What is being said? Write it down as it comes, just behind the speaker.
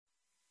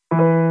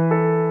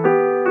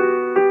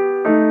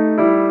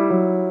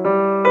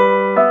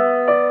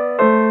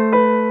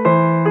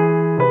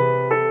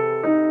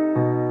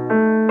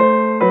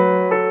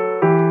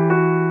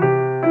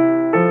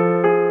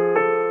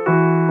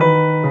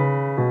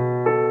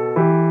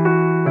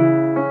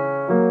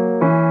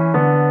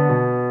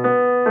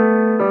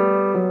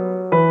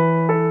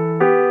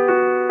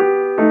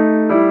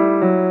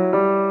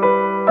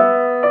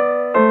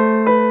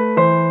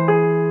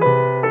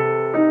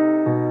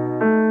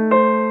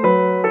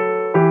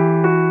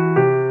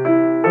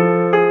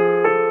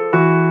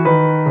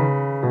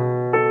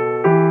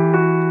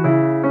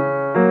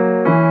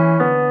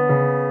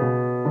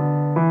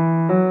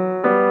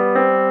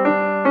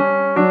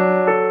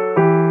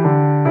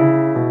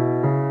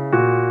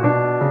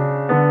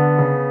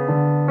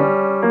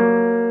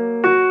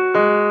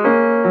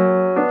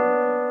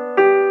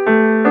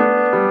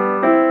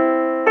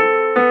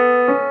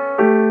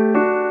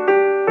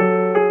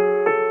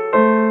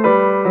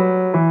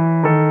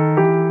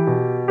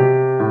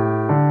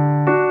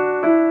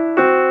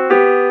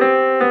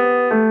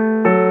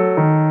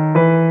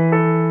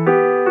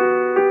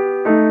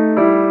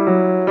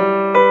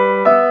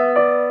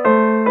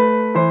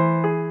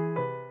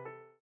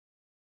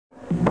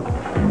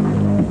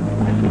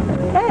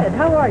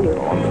are you?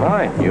 Oh, I'm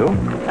fine. You?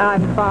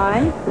 I'm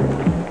fine.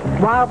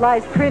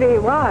 Wildlife's pretty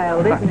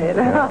wild, isn't it?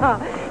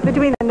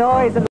 Between the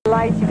noise and the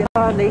lights, you can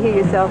hardly hear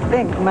yourself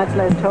think, much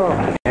less talk.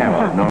 Yeah,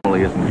 well, it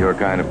normally isn't your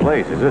kind of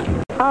place, is it?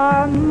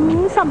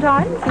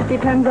 Sometimes. It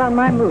depends on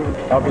my mood.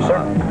 Help you, sir?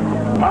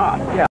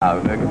 Yeah,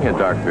 give me a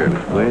dark beer,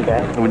 please.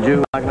 Okay. Would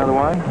you like another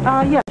wine?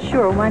 Yeah,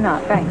 sure. Why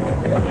not? Thanks.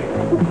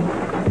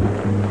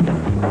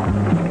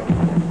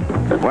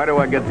 Why do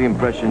I get the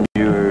impression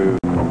you're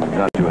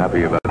not too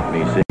happy about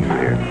me seeing you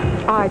here?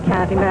 I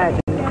can't imagine.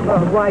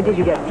 Well, why did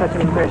you get such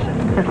an impression?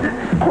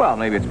 Well,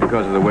 maybe it's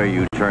because of the way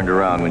you turned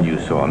around when you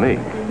saw me.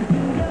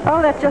 Oh,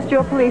 that's just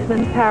your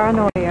policeman's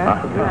paranoia.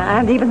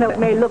 And even though it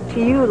may look to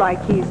you like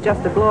he's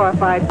just a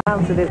glorified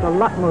bouncer, there's a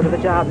lot more to the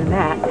job than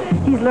that.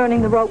 He's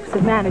learning the ropes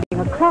of managing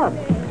a club.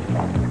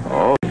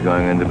 Oh, he's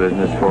going into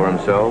business for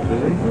himself,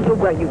 is he?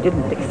 Well, you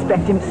didn't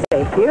expect him to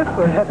stay here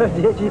forever,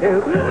 did you?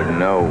 Wouldn't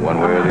know one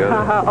way or the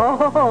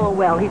other. Oh,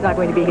 well, he's not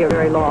going to be here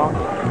very long.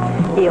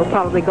 He'll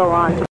probably go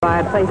on to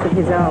buy a place of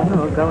his own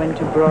or go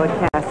into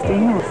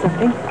broadcasting or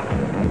something.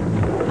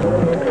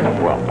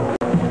 Well,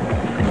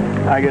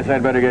 I guess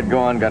I'd better get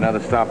going. Got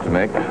another stop to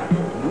make.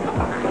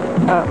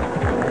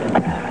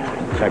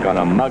 Check on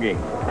a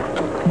mugging.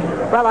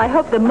 Well, I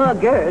hope the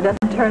mugger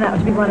doesn't turn out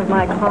to be one of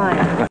my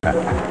clients.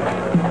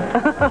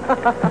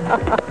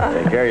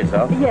 Take care of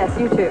yourself. Yes,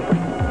 you too.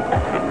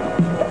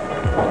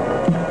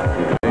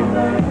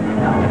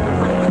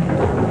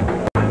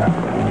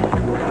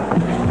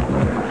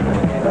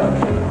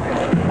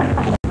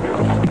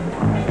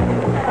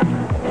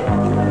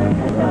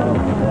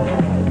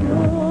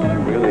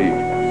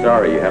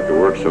 Sorry you have to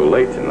work so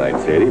late tonight,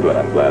 Sadie, but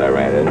I'm glad I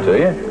ran into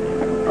you.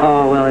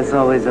 Oh, well, it's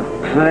always a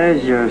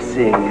pleasure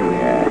seeing you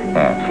here.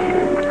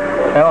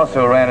 I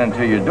also ran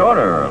into your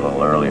daughter a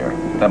little earlier,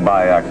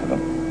 by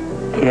accident.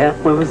 Yeah?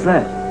 Where was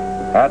that?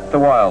 At the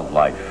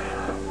Wildlife.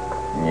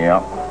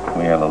 Yeah,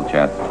 we had a little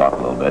chance to talk a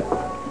little bit.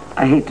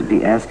 I hate to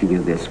be asking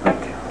you this, but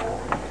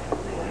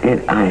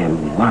I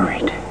am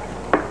worried.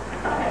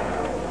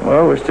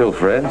 Well, we're still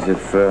friends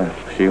if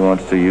she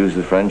wants to use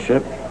the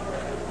friendship.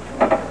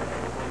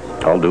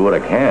 I'll do what I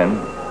can.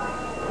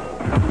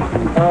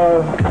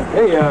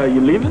 Hey,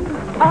 you leaving?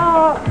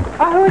 I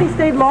already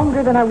stayed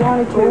longer than I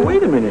wanted to. Oh,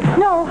 wait a minute.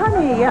 No,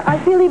 honey, I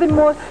feel even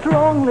more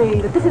strongly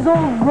that this is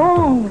all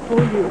wrong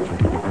for you.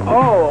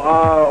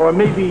 Oh, or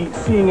maybe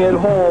seeing Ed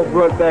Hall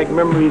brought back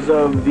memories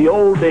of the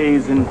old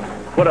days and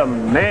what a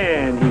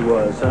man he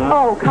was, huh?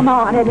 Oh, come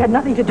on, it had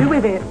nothing to do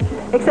with it.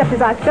 Except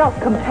as I felt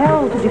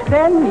compelled to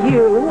defend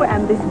you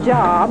and this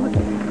job,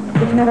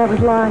 which meant I was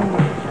lying.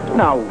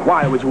 Now,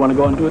 why would you want to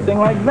go and do a thing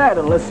like that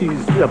unless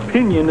his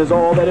opinion is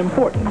all that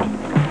important?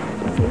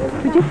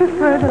 Would you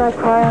prefer that I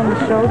cry on the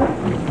shoulder?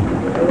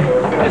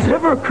 Has it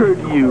ever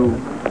occurred to you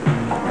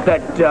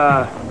that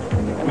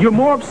you're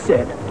more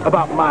upset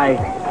about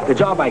the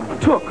job I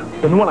took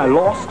than the one I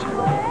lost?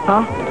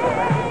 Huh?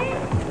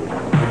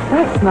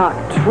 That's not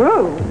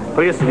true.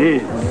 Oh, yes, it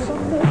is.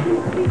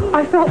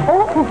 I felt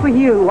awful for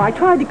you. I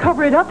tried to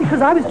cover it up because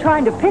I was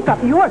trying to pick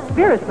up your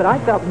spirits, but I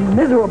felt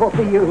miserable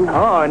for you.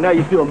 Oh, and now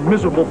you feel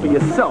miserable for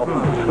yourself.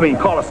 I mean,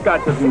 Carla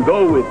Scott doesn't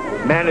go with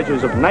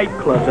managers of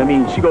nightclubs. I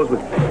mean, she goes with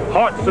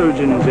heart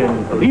surgeons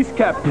and police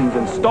captains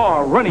and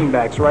star running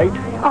backs, right?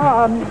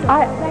 I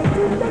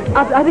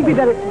think we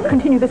better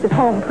continue this at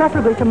home,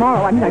 preferably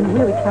tomorrow. I mean, I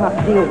really cannot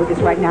deal with this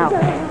right now.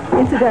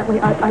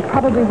 Incidentally, I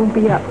probably won't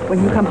be up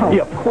when you come home.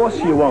 Yeah, of course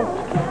you won't.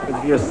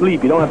 Because if you're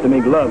asleep, you don't have to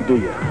make love, do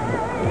you?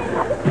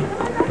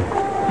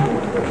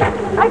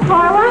 I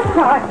cried last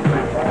time.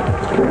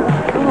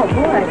 Oh,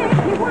 boy.